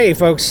Hey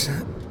folks,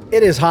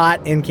 it is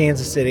hot in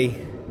Kansas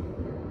City.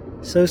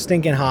 So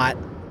stinking hot.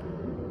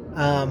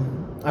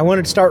 I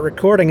wanted to start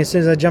recording as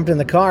soon as I jumped in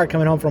the car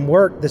coming home from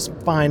work this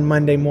fine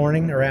Monday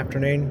morning or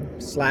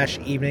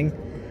afternoon/evening.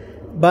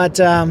 But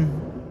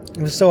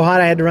it was so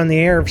hot I had to run the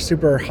air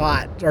super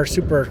hot I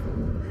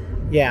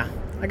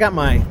got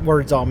my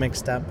words all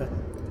mixed up. But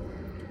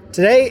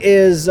today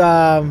is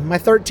my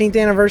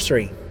 13th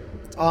anniversary.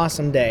 It's an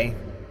awesome day.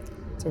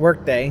 It's a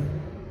work day.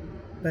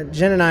 But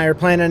Jen and I are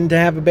planning to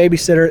have a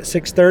babysitter at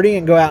 6:30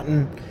 and go out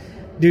and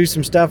do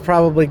some stuff.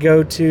 Probably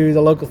go to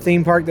the local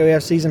theme park that we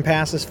have season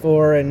passes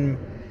for and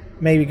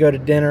maybe go to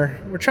dinner.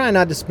 We're trying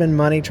not to spend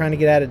money, trying to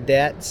get out of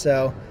debt.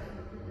 So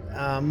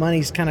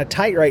money's kind of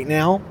tight right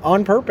now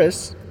on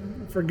purpose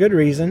for good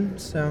reason.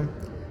 So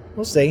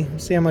we'll see. We'll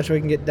see how much we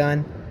can get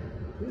done.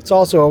 It's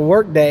also a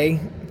work day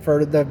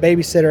for the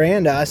babysitter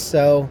and us.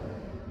 So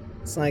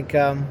it's like...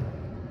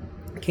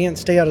 can't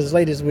stay out as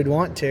late as we'd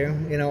want to,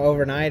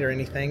 overnight or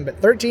anything. But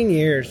 13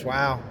 years,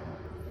 wow.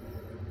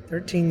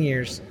 13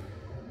 years.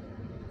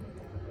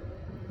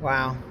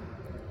 Wow.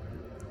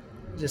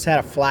 Just had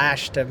a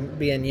flash to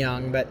being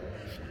young, but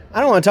I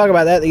don't want to talk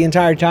about that the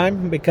entire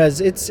time because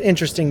it's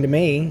interesting to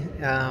me,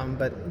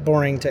 but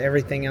boring to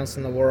everything else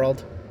in the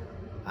world.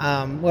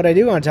 What I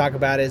do want to talk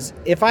about is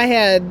if I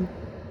had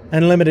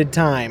unlimited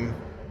time,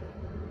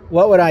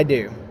 what would I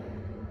do?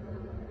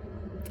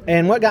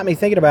 And what got me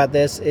thinking about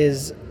this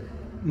is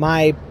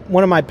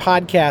one of my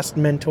podcast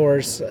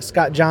mentors,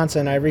 Scott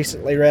Johnson, I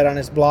recently read on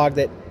his blog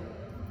that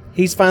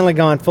he's finally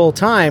gone full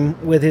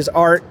time with his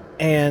art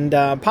and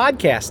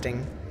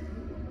podcasting,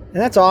 and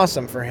that's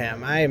awesome for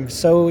him. I am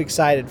so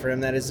excited for him.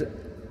 That is,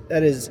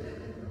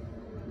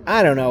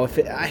 I don't know if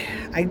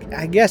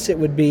I guess it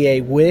would be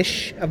a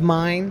wish of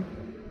mine.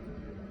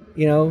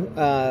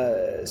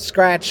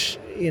 Scratch.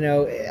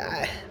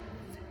 I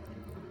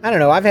don't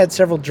know. I've had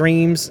several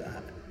dreams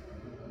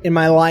in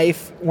my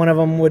life. One of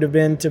them would have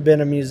been to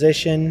been a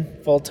musician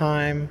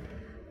full-time.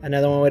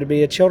 Another one would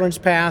be a children's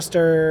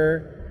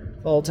pastor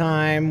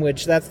full-time,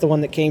 which that's the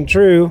one that came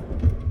true.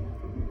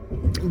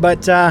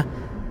 But, I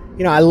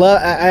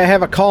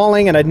have a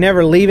calling and I'd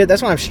never leave it.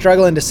 That's why I'm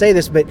struggling to say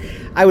this, but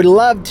I would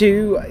love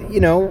to,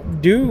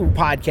 do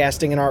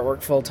podcasting and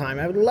artwork full-time.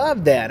 I would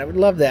love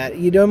that.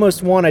 You'd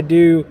almost want to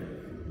do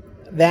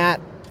that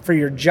for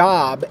your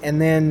job and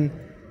then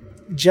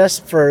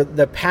just for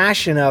the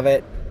passion of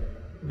it,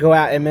 go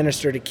out and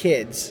minister to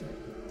kids,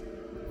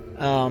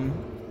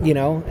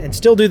 and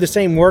still do the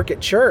same work at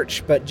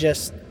church, but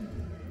just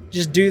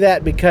do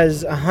that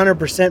because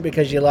 100%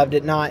 because you loved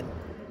it, not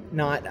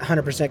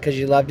 100% because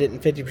you loved it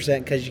and 50%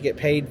 because you get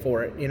paid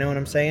for it. You know what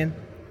I'm saying?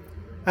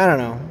 I don't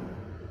know.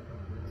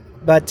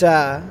 But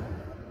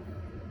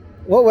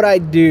what would I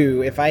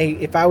do if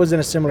I was in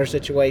a similar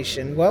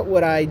situation? What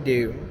would I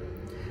do?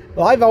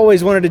 Well, I've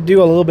always wanted to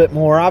do a little bit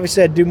more.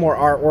 Obviously, I'd do more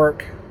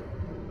artwork.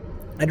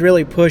 I'd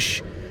really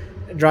push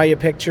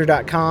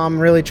DrawYouAPicture.com,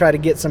 really try to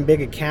get some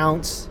big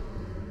accounts.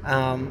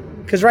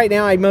 Because right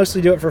now I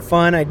mostly do it for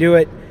fun. I do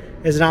it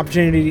as an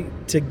opportunity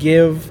to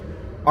give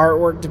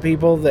artwork to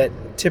people that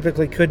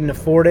typically couldn't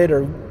afford it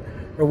or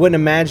wouldn't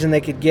imagine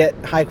they could get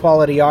high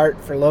quality art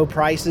for low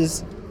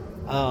prices.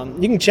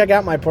 You can check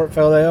out my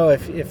portfolio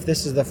if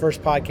this is the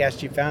first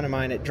podcast you found of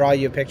mine at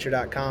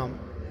DrawYouAPicture.com.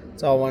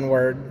 It's all one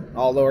word,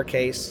 all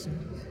lowercase,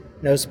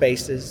 no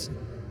spaces.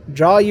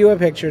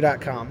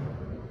 DrawYouAPicture.com.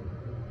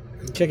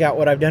 Check out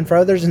what I've done for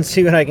others and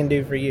see what I can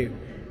do for you,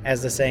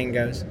 as the saying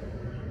goes.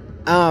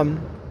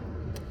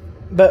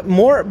 But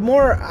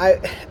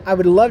I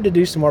would love to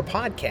do some more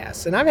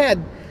podcasts, and I've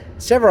had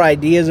several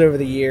ideas over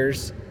the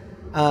years.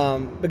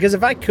 Because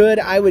if I could,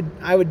 I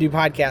would do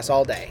podcasts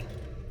all day,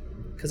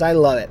 because I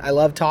love it. I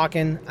love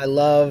talking. I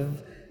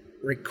love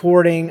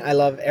recording. I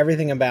love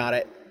everything about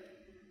it.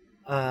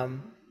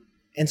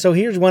 And so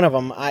here's one of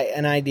them.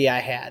 An idea I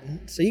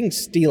had. So you can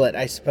steal it,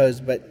 I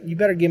suppose, but you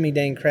better give me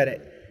dang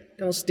credit.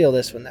 Don't steal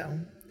this one, though.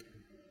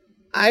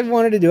 I've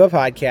wanted to do a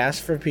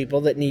podcast for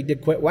people that need to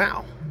quit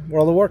WoW,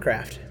 World of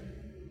Warcraft.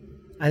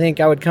 I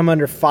think I would come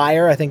under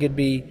fire. I think it'd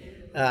be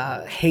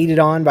hated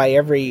on by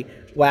every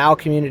WoW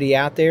community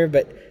out there,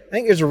 but I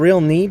think there's a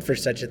real need for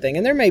such a thing,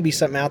 and there may be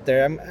something out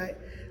there.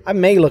 I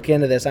may look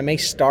into this. I may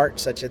start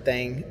such a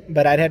thing,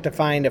 but I'd have to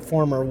find a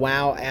former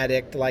WoW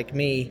addict like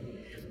me,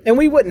 and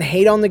we wouldn't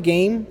hate on the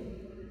game.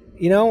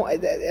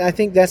 I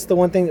think that's the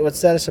one thing that would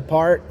set us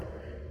apart.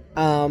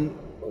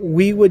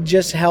 We would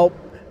just help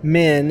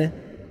men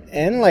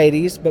and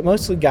ladies, but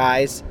mostly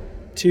guys,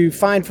 to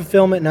find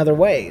fulfillment in other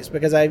ways.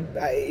 Because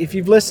if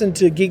you've listened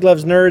to Geek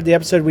Loves Nerd, the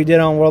episode we did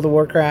on World of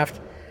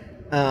Warcraft,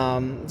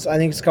 so I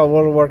think it's called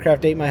World of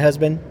Warcraft Ate My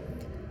Husband,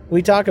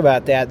 we talk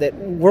about that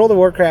World of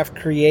Warcraft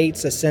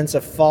creates a sense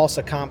of false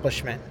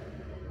accomplishment,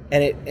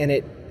 and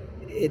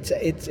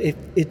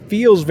it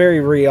feels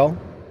very real,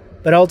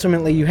 but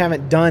ultimately you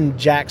haven't done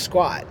jack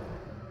squat,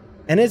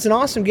 and it's an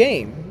awesome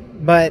game,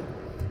 but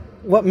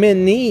what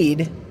men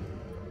need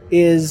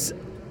is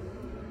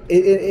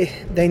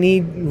they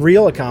need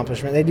real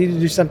accomplishment. They need to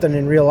do something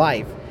in real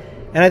life.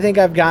 And I think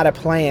I've got a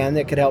plan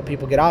that could help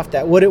people get off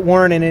that. Would it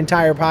warrant an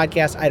entire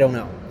podcast? I don't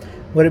know.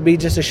 Would it be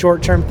just a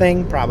short-term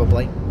thing?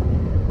 Probably.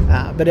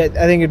 But I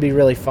think it'd be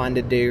really fun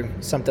to do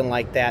something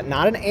like that.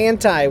 Not an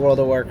anti-World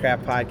of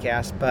Warcraft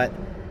podcast, but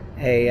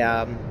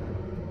a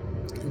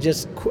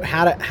just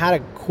how to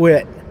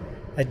quit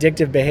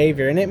addictive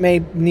behavior. And it may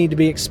need to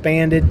be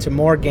expanded to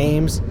more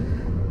games,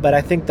 but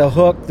I think the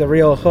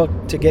real hook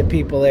to get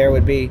people there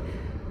would be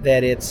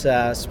that it's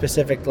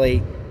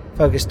specifically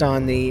focused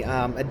on the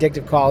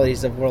addictive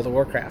qualities of World of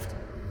Warcraft.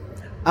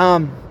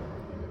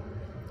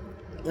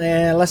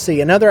 Let's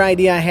see. Another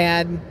idea I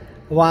had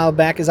a while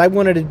back is I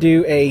wanted to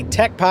do a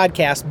tech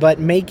podcast, but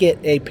make it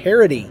a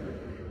parody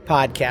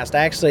podcast.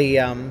 I actually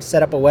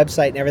set up a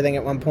website and everything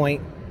at one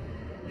point.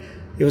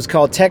 It was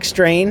called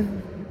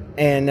TechStrain,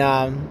 and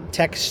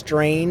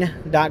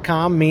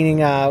techstrain.com, meaning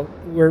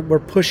we're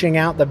pushing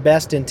out the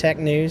best in tech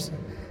news.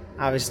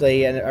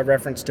 Obviously, a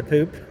reference to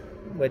poop,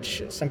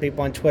 which some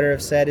people on Twitter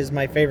have said is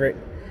my favorite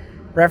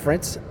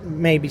reference.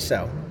 Maybe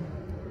so.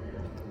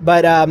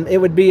 But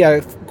it would be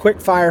a quick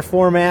fire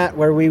format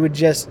where we would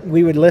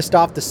list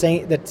off the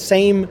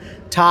same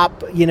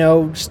top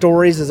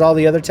stories as all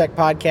the other tech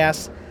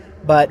podcasts,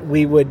 but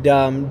we would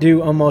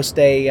do almost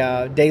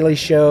a Daily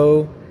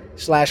Show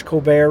 /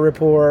 Colbert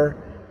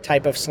Report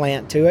type of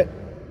slant to it.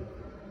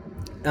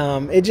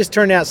 It just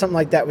turned out something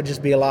like that would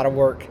just be a lot of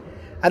work.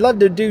 I'd love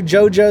to do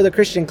JoJo the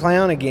Christian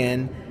Clown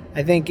again.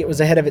 I think it was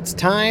ahead of its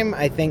time.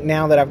 I think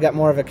now that I've got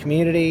more of a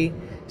community,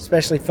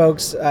 especially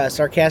folks,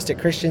 sarcastic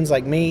Christians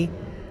like me,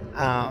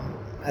 I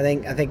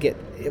think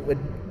it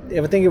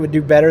would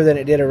do better than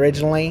it did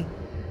originally.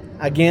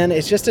 Again,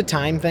 it's just a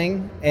time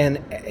thing, and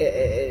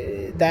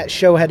that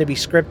show had to be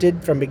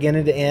scripted from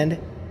beginning to end,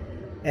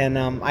 and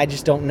I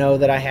just don't know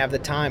that I have the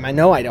time. I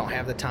know I don't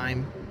have the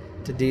time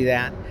to do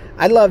that.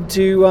 I'd love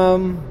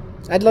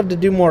to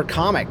do more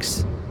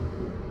comics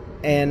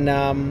and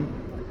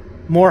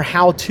more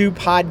how-to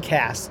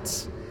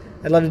podcasts.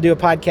 I'd love to do a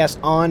podcast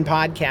on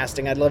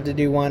podcasting. I'd love to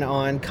do one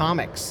on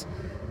comics.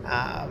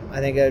 I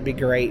think that would be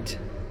great.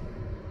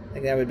 I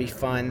think that would be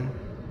fun.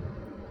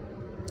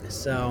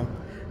 So,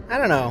 I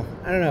don't know.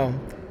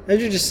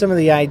 Those are just some of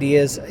the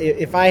ideas.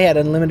 If I had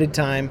unlimited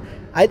time,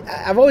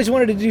 I've always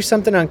wanted to do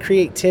something on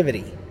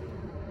creativity.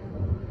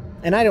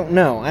 And I don't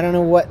know. I don't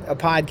know what a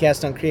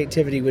podcast on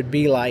creativity would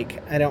be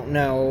like. I don't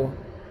know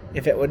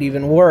if it would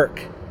even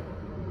work.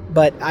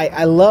 But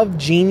I love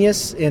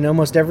genius in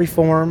almost every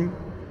form.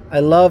 I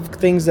love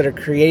things that are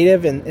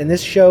creative, and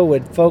this show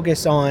would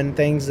focus on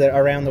things that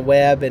are around the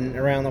web and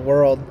around the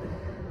world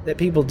that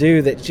people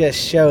do that just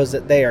shows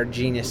that they are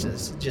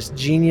geniuses. Just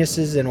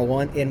geniuses in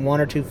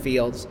one or two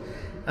fields.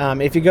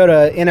 If you go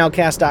to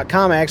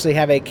nlcast.com, I actually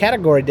have a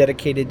category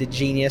dedicated to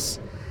genius,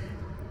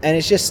 and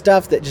it's just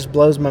stuff that just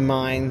blows my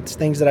mind. It's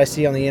things that I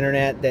see on the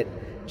internet that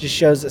just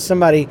shows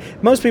that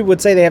most people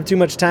would say they have too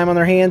much time on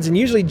their hands, and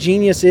usually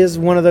genius is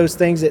one of those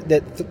things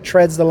that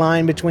treads the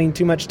line between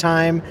too much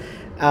time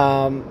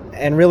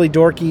and really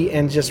dorky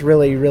and just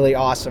really, really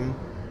awesome.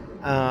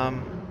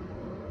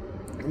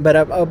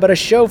 But a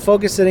show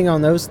focusing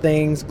on those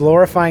things,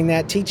 glorifying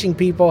that, teaching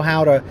people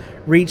how to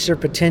reach their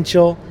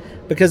potential.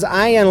 Because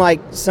I, unlike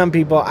some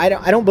people, I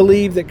don't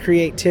believe that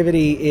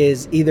creativity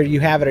is either you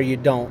have it or you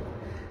don't.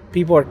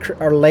 People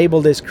are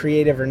labeled as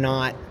creative or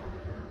not.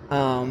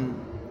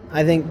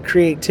 I think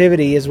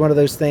creativity is one of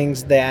those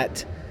things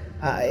that,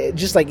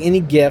 just like any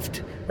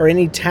gift or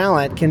any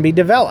talent, can be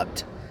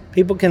developed.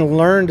 People can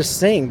learn to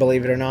sing,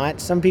 believe it or not.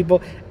 Some people,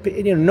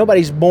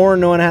 nobody's born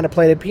knowing how to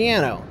play the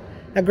piano.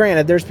 Now,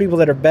 granted, there's people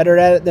that are better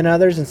at it than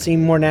others and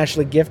seem more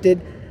naturally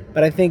gifted,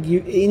 but I think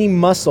any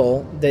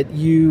muscle that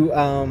you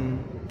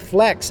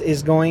flex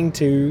is going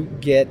to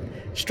get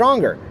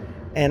stronger.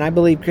 And I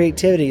believe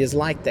creativity is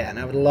like that. And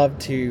I would love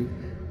to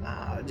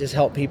just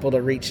help people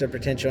to reach their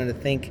potential and to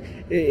think,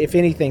 if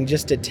anything,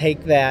 just to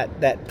take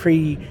that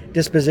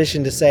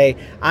predisposition to say,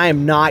 I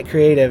am not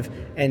creative,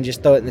 and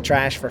just throw it in the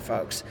trash for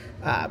folks.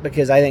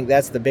 Because I think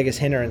that's the biggest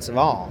hindrance of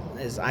all,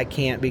 is I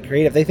can't be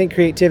creative. They think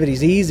creativity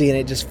is easy and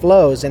it just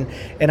flows. And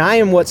I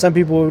am what some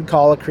people would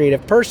call a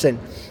creative person.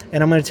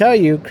 And I'm going to tell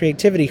you,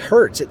 creativity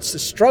hurts. It's a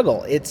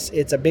struggle.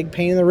 It's a big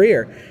pain in the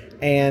rear.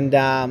 And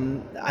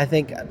I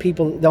think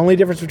the only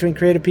difference between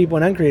creative people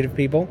and uncreative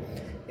people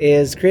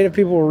is creative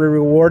people were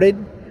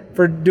rewarded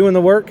for doing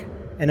the work,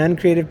 and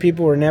uncreative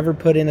people were never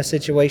put in a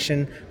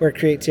situation where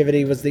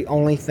creativity was the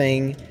only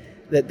thing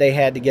that they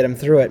had to get them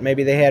through it.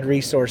 Maybe they had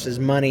resources,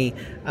 money,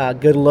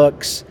 good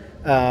looks,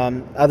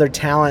 other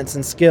talents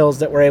and skills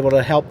that were able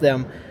to help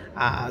them.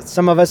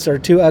 Some of us are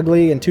too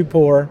ugly and too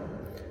poor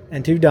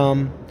and too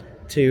dumb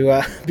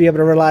to be able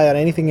to rely on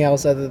anything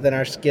else other than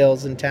our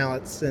skills and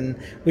talents, and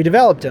we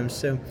developed them.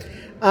 So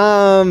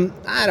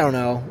I don't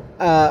know.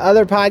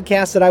 Other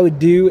podcasts that I would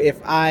do if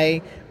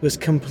I was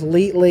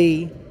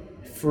completely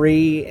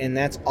free and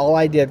that's all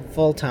I did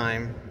full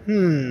time.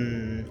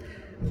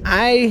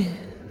 I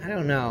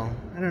don't know.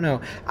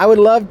 I would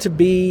love to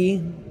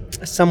be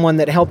someone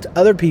that helped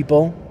other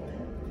people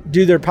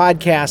do their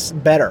podcasts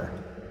better.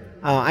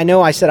 I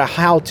know I said a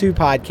how-to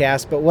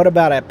podcast, but what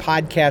about a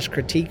podcast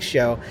critique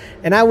show?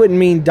 And I wouldn't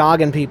mean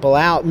dogging people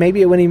out.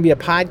 Maybe it wouldn't even be a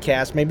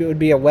podcast. Maybe it would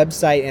be a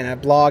website and a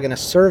blog and a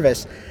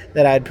service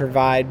that I'd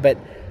provide. But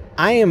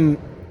I am,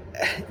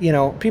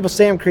 people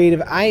say I'm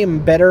creative. I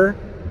am better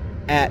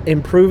at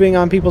improving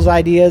on people's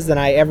ideas than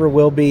I ever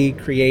will be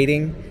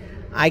creating.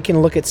 I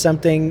can look at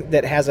something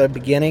that has a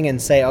beginning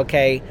and say,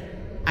 okay,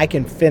 I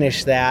can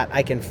finish that.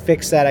 I can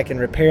fix that. I can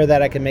repair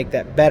that. I can make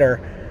that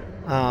better.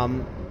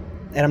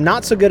 And I'm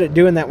not so good at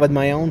doing that with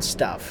my own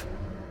stuff.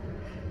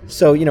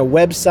 So,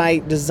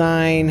 website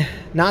design,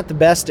 not the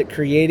best at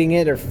creating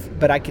it,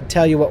 but I can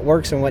tell you what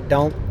works and what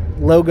don't.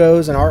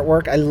 Logos and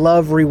artwork. I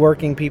love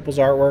reworking people's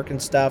artwork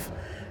and stuff.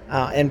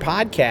 And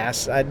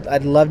podcasts.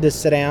 I'd love to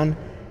sit down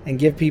and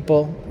give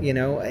people,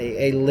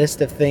 a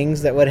list of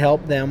things that would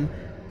help them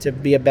to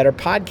be a better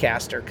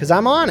podcaster. Because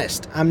I'm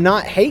honest. I'm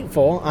not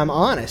hateful. I'm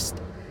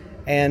honest.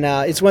 And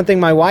it's one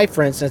thing my wife,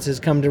 for instance, has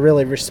come to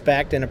really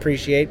respect and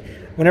appreciate.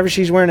 Whenever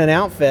she's wearing an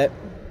outfit,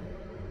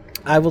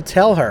 I will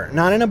tell her,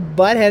 not in a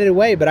butt-headed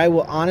way, but I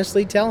will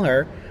honestly tell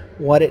her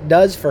what it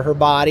does for her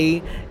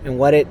body and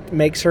what it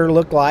makes her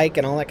look like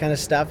and all that kind of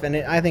stuff. And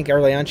I think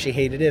early on she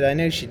hated it. I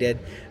know she did.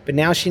 But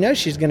now she knows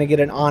she's going to get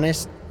an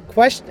honest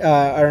question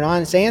or an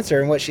honest answer.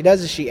 And what she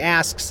does is she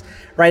asks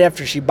right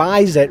after she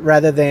buys it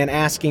rather than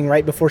asking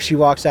right before she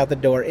walks out the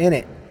door in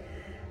it.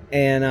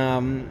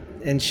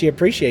 And she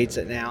appreciates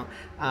it now.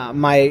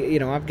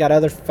 I've got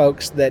other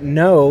folks that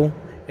know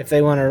if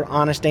they want an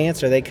honest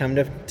answer, they come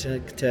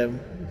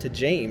to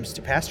James,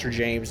 to Pastor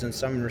James in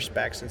some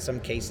respects, in some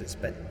cases.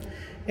 But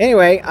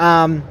anyway,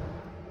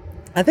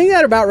 I think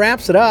that about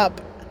wraps it up.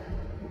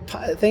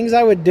 Things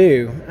I would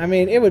do. I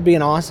mean, it would be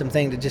an awesome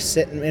thing to just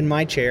sit in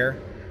my chair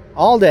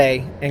all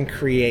day and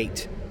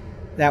create.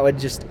 That would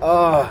just,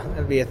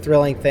 that'd be a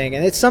thrilling thing.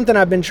 And it's something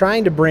I've been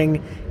trying to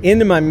bring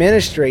into my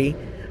ministry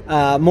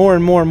more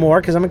and more and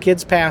more, because I'm a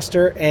kids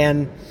pastor,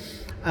 and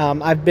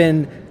I've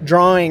been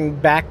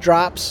drawing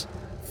backdrops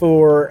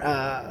for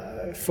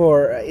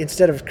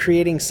instead of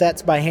creating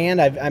sets by hand,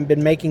 I've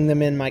been making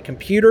them in my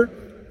computer,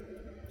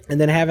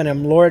 and then having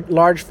them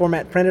large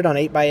format printed on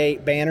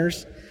 8x8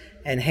 banners,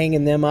 and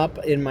hanging them up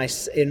in my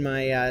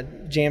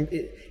Jam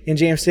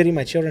City,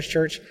 my children's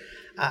church.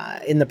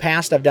 In the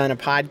past, I've done a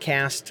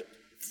podcast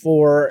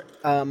for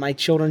my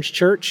children's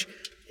church.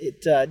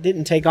 It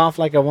didn't take off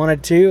like I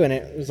wanted to, and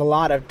it was a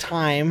lot of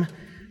time,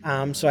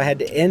 so I had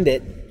to end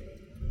it.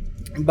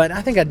 But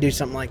I think I'd do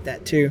something like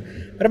that too.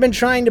 But I've been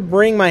trying to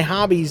bring my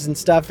hobbies and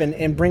stuff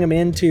and bring them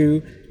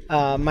into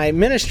my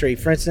ministry.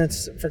 For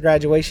instance, for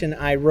graduation,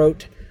 I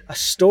wrote a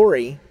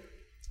story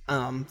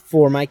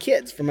for my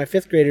kids, for my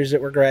fifth graders that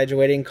were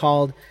graduating,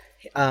 called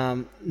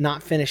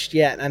Not Finished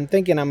Yet. I'm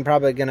thinking I'm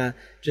probably going to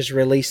just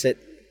release it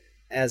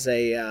as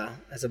a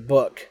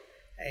book,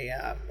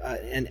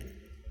 an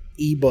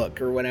ebook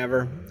or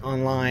whatever,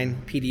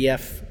 online,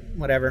 PDF,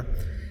 whatever.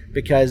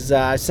 Because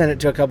I sent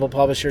it to a couple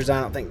publishers. I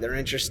don't think they're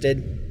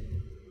interested.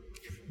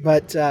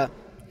 But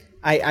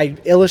I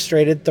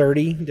illustrated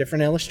 30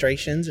 different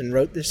illustrations and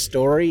wrote this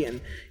story.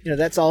 And,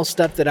 that's all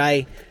stuff that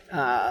I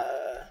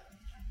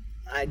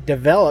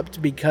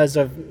developed because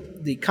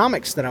of the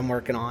comics that I'm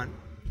working on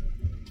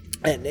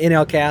at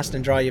NLCast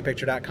and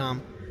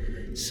DrawYouAPicture.com.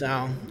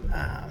 So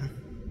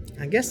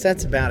I guess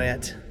that's about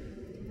it.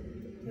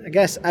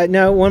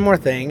 One more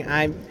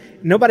thing.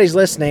 Nobody's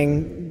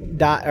listening.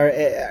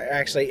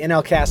 Actually,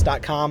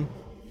 NLCast.com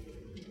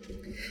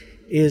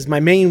is my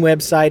main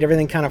website.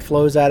 Everything kind of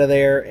flows out of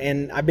there,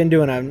 and I've been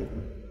doing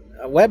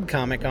a web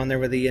comic on there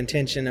with the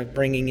intention of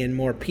bringing in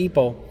more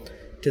people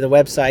to the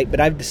website, but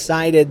I've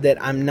decided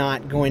that I'm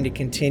not going to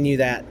continue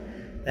that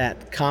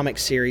comic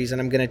series,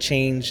 and I'm going to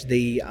change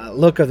the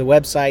look of the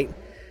website.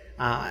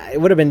 It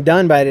would have been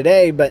done by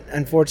today, but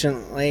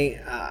unfortunately,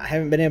 I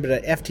haven't been able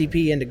to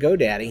FTP into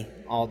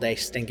GoDaddy all day,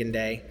 stinking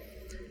day.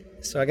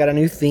 So I got a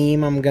new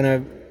theme I'm going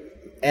to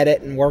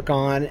edit and work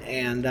on,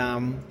 and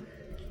I'm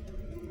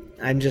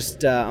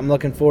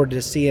looking forward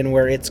to seeing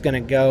where it's going to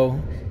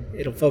go.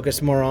 It'll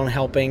focus more on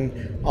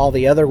helping all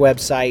the other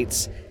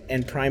websites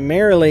and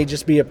primarily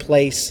just be a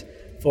place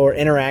for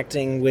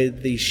interacting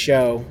with the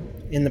show.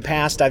 In the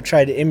past, I've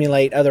tried to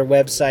emulate other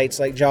websites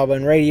like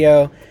Jawbone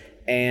Radio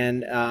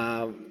and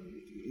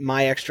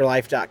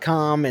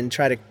myextralife.com and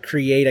try to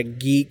create a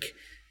geek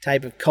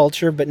type of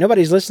culture, but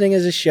nobody's listening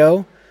as a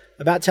show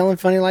about telling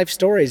funny life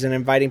stories and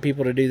inviting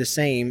people to do the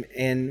same.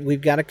 And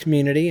we've got a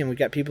community, and we've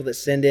got people that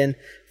send in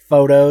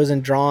photos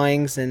and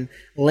drawings and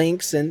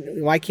links,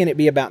 and why can't it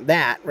be about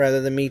that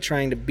rather than me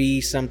trying to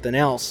be something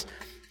else?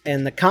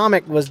 And the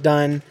comic was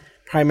done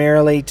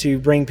primarily to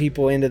bring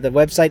people into the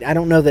website. I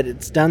don't know that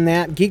it's done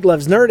that. Geek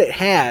Loves Nerd, it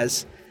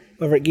has,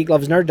 over at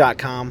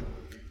geeklovesnerd.com,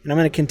 and I'm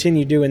going to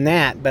continue doing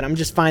that, but I'm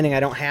just finding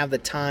I don't have the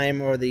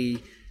time or the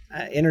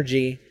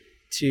energy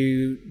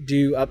to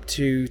do up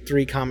to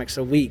 3 comics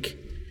a week.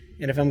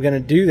 And if I'm going to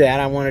do that,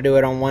 I want to do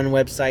it on one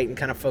website and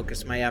kind of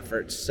focus my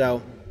efforts.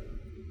 So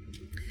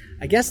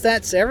I guess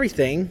that's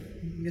everything.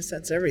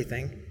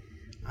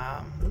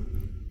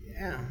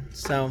 Yeah.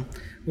 So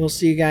we'll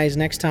see you guys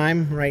next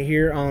time right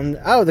here on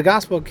the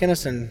Gospel of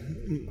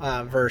Kinnison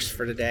verse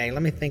for today.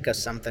 Let me think of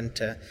something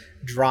to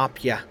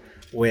drop you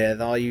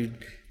with, all you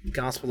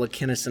Gospel of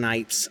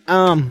Kinnisonites.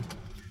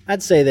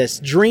 I'd say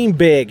this: dream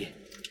big,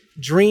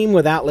 dream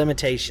without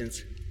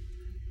limitations,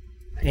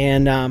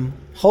 and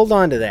hold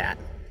on to that.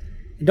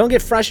 And don't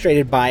get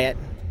frustrated by it,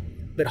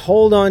 but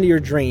hold on to your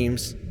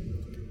dreams.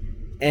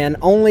 And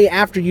only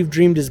after you've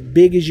dreamed as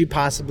big as you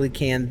possibly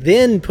can,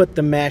 then put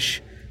the mesh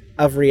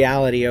of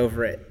reality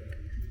over it.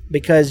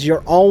 Because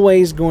you're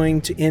always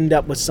going to end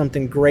up with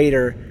something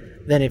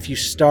greater than if you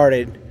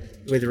started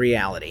with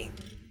reality.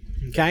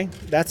 Okay?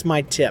 That's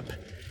my tip.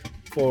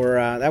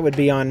 That would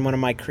be on one of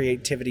my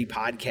creativity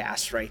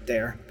podcasts right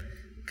there.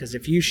 Because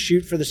if you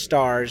shoot for the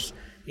stars,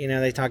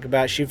 they talk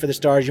about shoot for the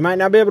stars. You might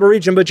not be able to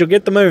reach them, but you'll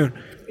get the moon.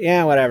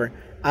 Yeah, whatever.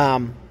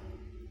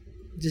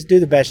 Just do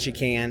the best you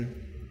can.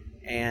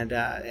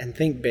 And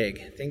think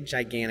big, think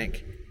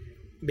gigantic,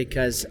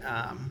 because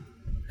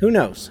who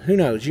knows? Who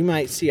knows? You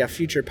might see a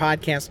future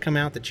podcast come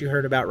out that you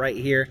heard about right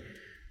here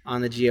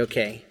on the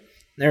GOK.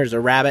 There's a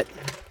rabbit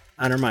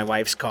under my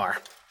wife's car.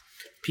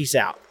 Peace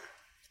out.